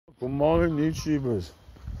Good morning, YouTubers.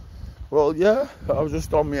 Well, yeah, I was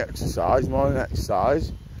just on my morning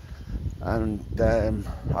exercise, and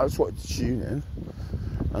I just wanted to tune in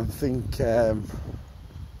and think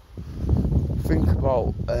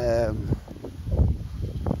about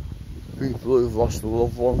people who've lost their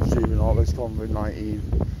loved ones during all this COVID-19.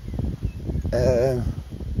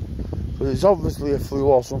 But it's obviously a flu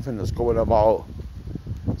or something that's going about.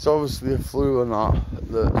 It's obviously a flu and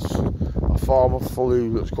that's a form of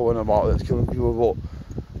flu that's going about that's killing people. But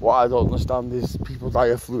what I don't understand is people die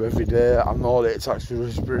of flu every day. I know that it's actually the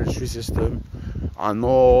respiratory system. I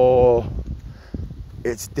know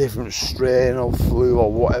it's a different strain of flu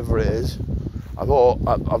or whatever it is. I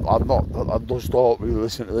just don't really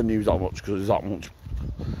listen to the news that much because there's that much.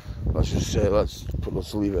 Let's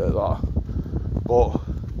leave it at that. But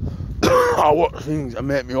I watch things and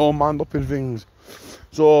make my own mind up in things.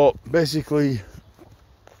 So basically,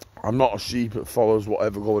 I'm not a sheep that follows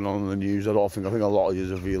whatever going on in the news. I think a lot of you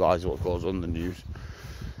have realised what goes on in the news,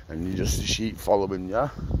 and you're just a sheep following, yeah.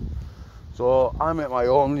 So I make my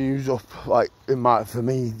own news up. For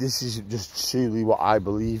me, this is just truly what I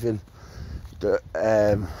believe in.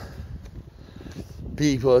 That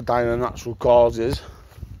people are dying of natural causes,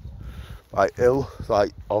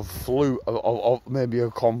 of flu, of maybe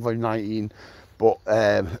of COVID-19, but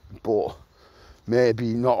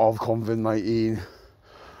maybe not of COVID-19.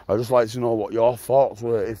 I'd just like to know what your thoughts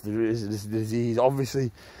were if there is this disease.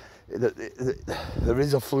 Obviously, there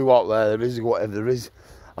is a flu out there. There is whatever. There is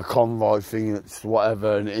a convoy thing that's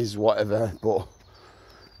whatever, and it is whatever. But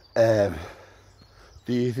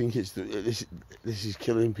do you think this is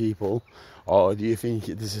killing people, or do you think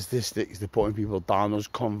the statistics they're putting people down as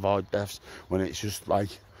convoy deaths when it's just like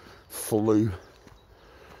flu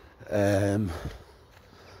and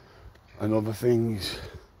other things?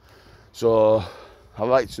 So I'd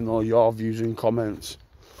like to know your views and comments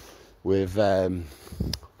with your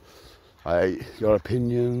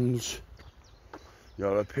opinions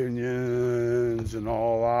and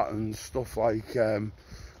all that and stuff, like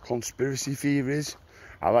conspiracy theories.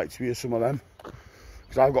 I like to hear some of them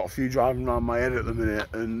because I've got a few driving around my head at the minute,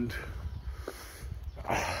 and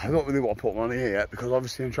I don't really want to put them on here yet because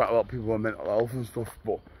obviously I'm trying to help people with mental health and stuff,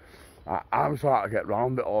 but I'm trying to get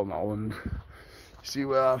round it all now and see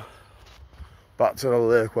where back to the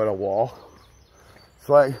lake where I walk. It's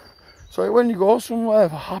like when you go somewhere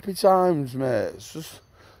for happy times, mate, it just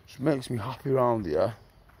makes me happy around here.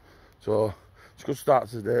 So it's a good start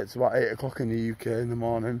to the day. It's about 8 o'clock in the UK in the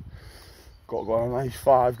morning. Got to go on a nice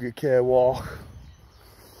 5k walk,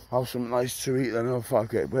 have something nice to eat, then I'll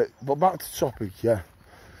fuck it. But back to topic, yeah.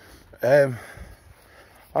 I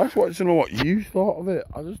just wanted to know what you thought of it.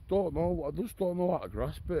 I just don't know how to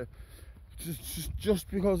grasp it. Just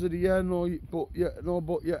because of the no,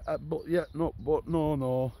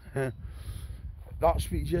 that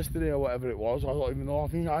speech yesterday or whatever it was, I don't even know. I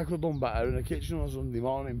think I could have done better in the kitchen on Sunday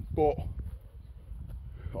morning. But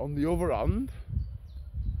on the other hand,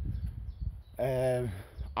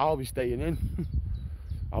 I'll be staying in.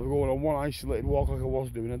 I'll be going on one isolated walk like I was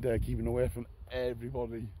doing a day, keeping away from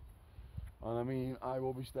everybody. And I mean, I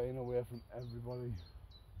will be staying away from everybody.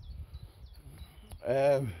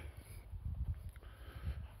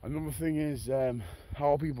 Another thing is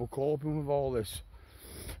how are people coping with all this.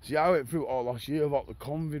 See, I went through it all last year about the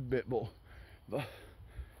COVID bit, but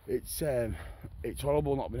it's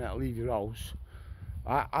horrible not being able to leave your house.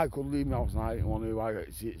 I could leave my house and I didn't want to.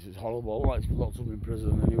 It's horrible. I like to be locked up in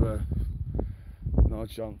prison anyway. No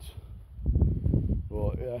chance.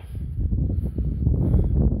 But yeah.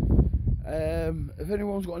 If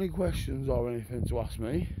anyone's got any questions or anything to ask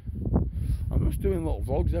me, I'm just doing little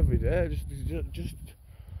vlogs every day.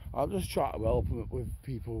 I'll just try to help with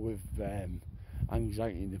people with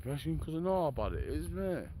anxiety and depression, because I know how bad it is,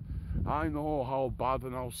 mate. I know how bad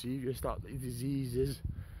and how serious that disease is.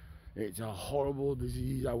 It's a horrible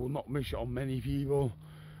disease. I will not wish it on many people.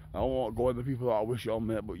 I won't go into people that I wish it on,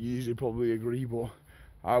 mate, but you usually probably agree, but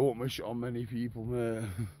I won't wish it on many people, mate.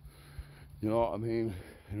 You know what I mean?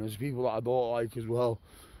 And there's people that I don't like as well,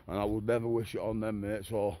 and I would never wish it on them, mate.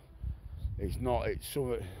 So it's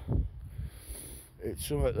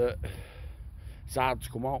something that it's hard to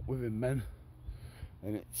come out with in men,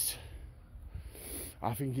 and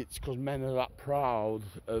I think it's because men are that proud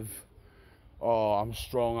of, oh, I'm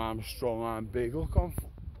strong, I'm big. Look,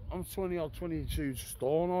 I'm 20 or 22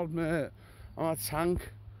 stone odd, mate. I'm a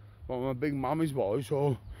tank, but I'm a big mammy's boy.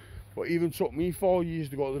 So, but even took me 4 years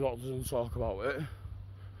to go to the doctors and talk about it.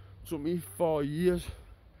 Took me 4 years.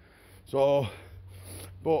 So,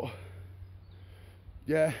 but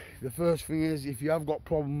yeah, the first thing is, if you have got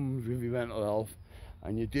problems with your mental health,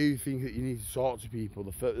 and you do think that you need to talk to people,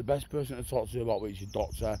 the best person to talk to about it is your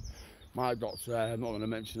doctor. My doctor, I'm not going to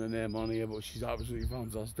mention her name on here, but she's absolutely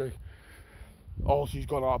fantastic. Oh, she's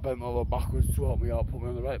gone out bent over backwards to help me out, put me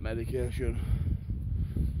on the right medication.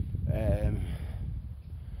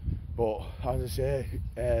 But as I say,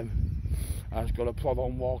 I just got to plod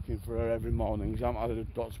on walking for her every morning. I haven't had a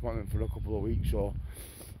doctor's appointment for a couple of weeks, so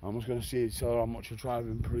I'm just going to see tell her how much I try to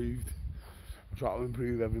improve. I try to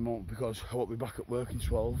improve every month because I won't be back at work in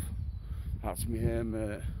 12. That's me aim,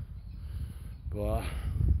 mate. But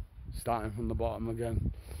starting from the bottom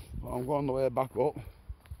again. But I'm going the way back up.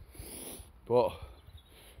 But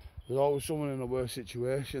there's always someone in a worse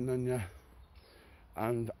situation than you.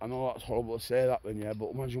 And I know that's horrible to say that then, yeah,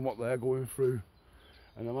 but imagine what they're going through.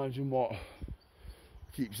 And imagine what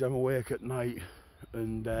keeps them awake at night.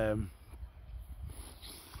 And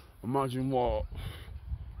imagine what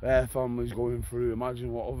their family's going through.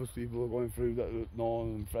 Imagine what other people are going through that know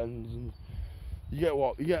and friends. And you get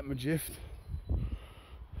what? You get my gist.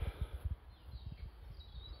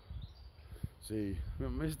 See,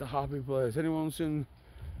 Mr. Happy Place. Anyone seen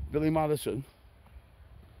Billy Madison?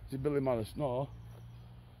 Is it Billy Madison? No,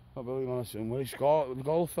 not Billy Madison. Where he scored, the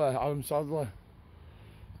golfer, Adam Sadler.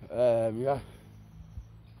 Yeah.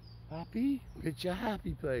 Happy? Picture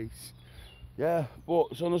Happy Place. Yeah,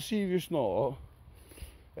 but on a serious note,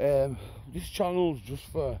 this channel's just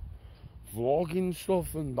for vlogging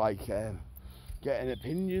stuff and like getting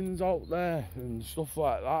opinions out there and stuff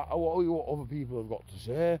like that. What other people have got to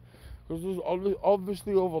say. Because there's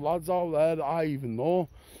obviously other lads out there that I even know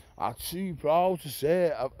are too proud to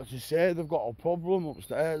say they've got a problem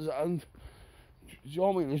upstairs, and do you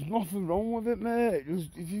know what I mean? There's nothing wrong with it, mate.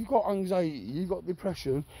 If you've got anxiety, you've got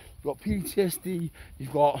depression, you've got PTSD,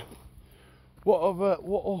 you've got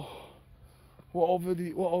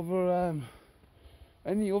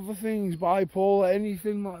any other things, bipolar,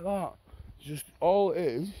 anything like that. Just all it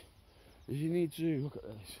is you need to look at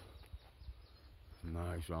this.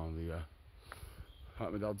 Nice round here.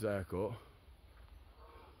 Like my dad's haircut.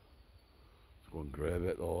 It's going grey a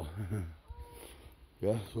bit though.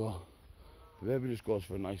 Yeah, so the baby just goes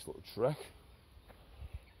for a nice little trek.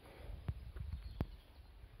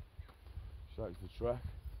 She likes the trek.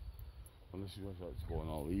 And this is what she likes to go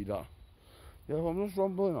and I'll lead that. Yeah, well, I'm just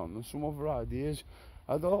rambling on. There's some other ideas.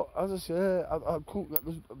 I don't, as I say, I couldn't get,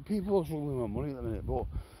 people are struggling with money at the minute, but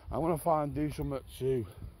I'm going to do something to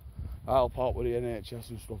help out with the NHS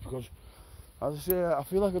and stuff, because as I say, I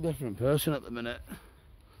feel like a different person at the minute.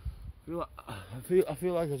 I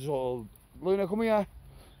feel like a sort of, Luna, come here. I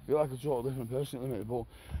feel like a sort of different person at the minute, but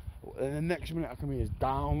in the next minute I can be as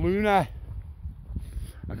down, Luna.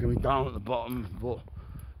 I can be down at the bottom, but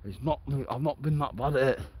it's not. I've not been that bad at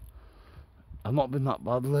it. I've not been that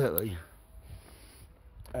bad lately.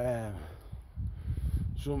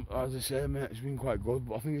 So as I say, mate, it's been quite good,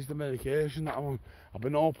 but I think it's the medication that I'm on. I've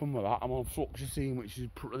been open with that. I'm on Fluoxetine, which is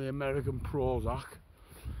the American Prozac.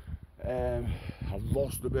 I've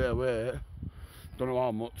lost a bit of weight. Don't know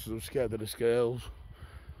how much, I'm scared of the scales.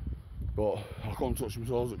 But I can't touch my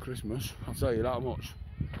toes at Christmas, I'll tell you that much.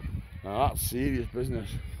 Now that's serious business.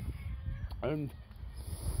 And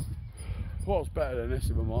what's better than this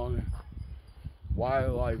in the morning?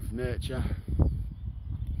 Wildlife, nature. You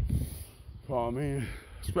know what I mean?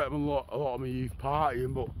 I spent a lot of my youth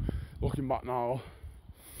partying, but looking back now,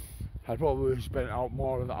 I'd probably spent out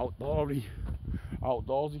more of the outdoorsy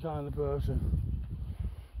kind of person.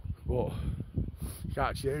 But you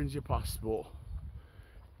can't change your past, but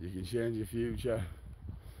you can change your future.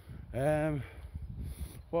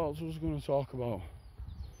 What else was I going to talk about?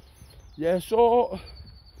 Yeah, so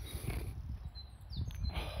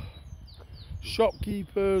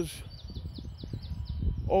shopkeepers,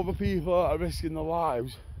 other people that are risking their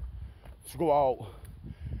lives to go out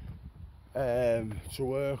to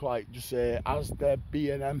work, like just say as their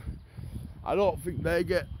B&M. I don't think they're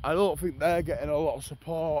getting a lot of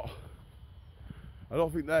support. I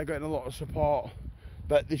don't think they're getting a lot of support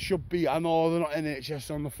that they should be. I know they're not NHS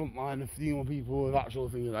on the front line of dealing with people with actual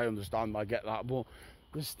things. I understand, I get that, but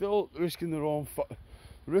they're still risking their own.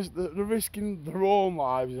 They're risking their own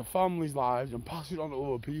lives, their families' lives, and passing it on to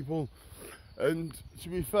other people. And to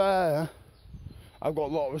be fair, I've got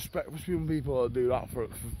a lot of respect for some people that do that for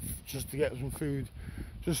just to get some food,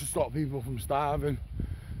 just to stop people from starving.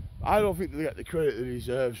 I don't think they get the credit they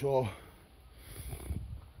deserve. So,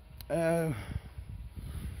 I'm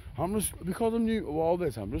just, because I'm new to all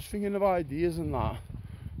this, I'm just thinking of ideas and that.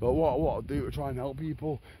 But what I do to try and help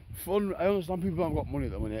people. Fun. I understand people haven't got money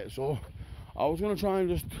at the minute, so I was going to try and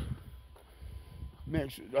just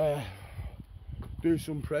do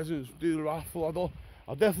some presents, do the raffle.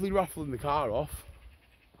 I'll definitely raffle in the car off.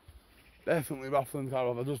 definitely raffling the car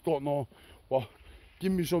off. I just don't know. Well,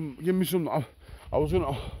 give me some. I'm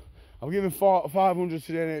giving 500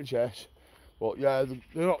 to the NHS, but yeah,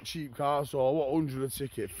 they're not cheap cars, so I want 100 a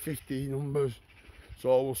ticket, 50 numbers.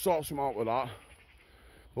 So we'll sort some out with that.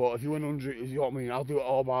 But if you win 100, you know what I mean, I'll do it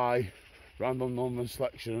all by random number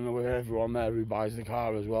selection, and with everyone there who buys the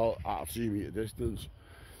car as well at a 2 metre distance.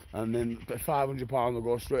 And then the £500 will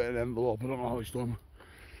go straight in an envelope. I don't know how it's done,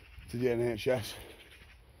 to the NHS.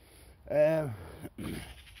 And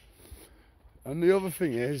the other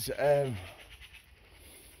thing is,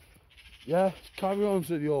 yeah, carry on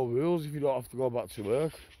to the old rules if you don't have to go back to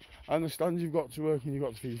work. I understand you've got to work and you've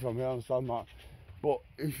got to feed your family, I understand that. But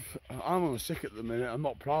if I'm on the sick at the minute, I'm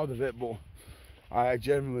not proud of it, but I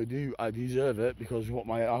generally do. I deserve it because what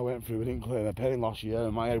I went through, I didn't claim a penny last year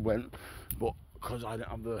and my head went, but because I didn't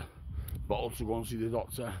have the bottle to go and see the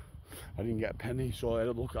doctor, I didn't get a penny. So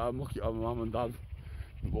I'm lucky to have my mum and dad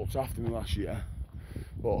that looked after me last year.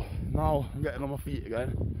 But now I'm getting on my feet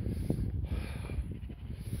again,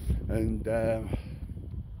 and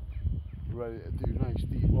ready to do nice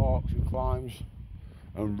deep walks and climbs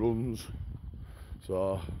and runs.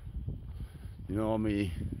 So, you know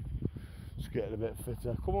me, just getting a bit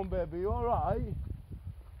fitter. Come on, baby, you alright?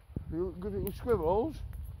 You look good with squirrels?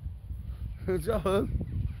 Tell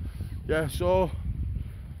them. Yeah, so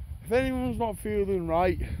if anyone's not feeling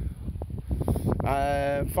right,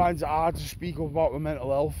 finds it hard to speak up about my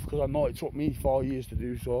mental health, because I know it took me 4 years to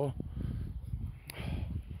do so.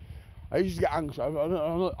 I used to get anxious. I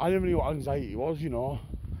didn't really know what anxiety was, you know.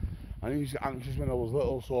 I used to get anxious when I was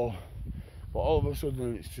little, so. But all of a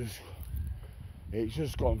sudden, it's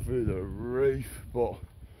just gone through the roof. But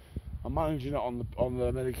I'm managing it on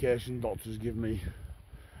the medication doctors give me,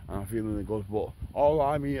 and I'm feeling really good. But all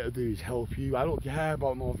I'm here to do is help you. I don't care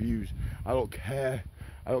about no views. I care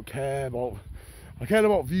about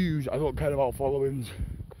views. I don't care about followings.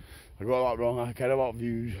 I got that wrong. I care about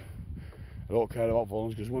views. I don't care about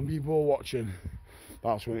followings, because when people are watching,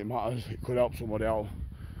 that's when it matters. It could help somebody out.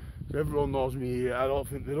 Everyone knows me here. They don't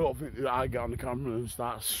think that I get on the camera and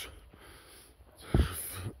starts,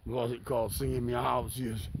 what's it called, singing me out to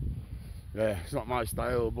you. Yeah, it's not my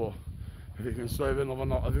style, but if you can save a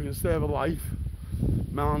life,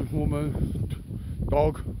 man, woman,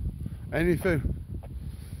 dog, anything,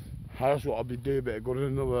 I just want to do a bit of good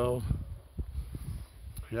in the world.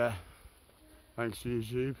 Yeah, thanks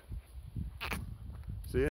YouTube.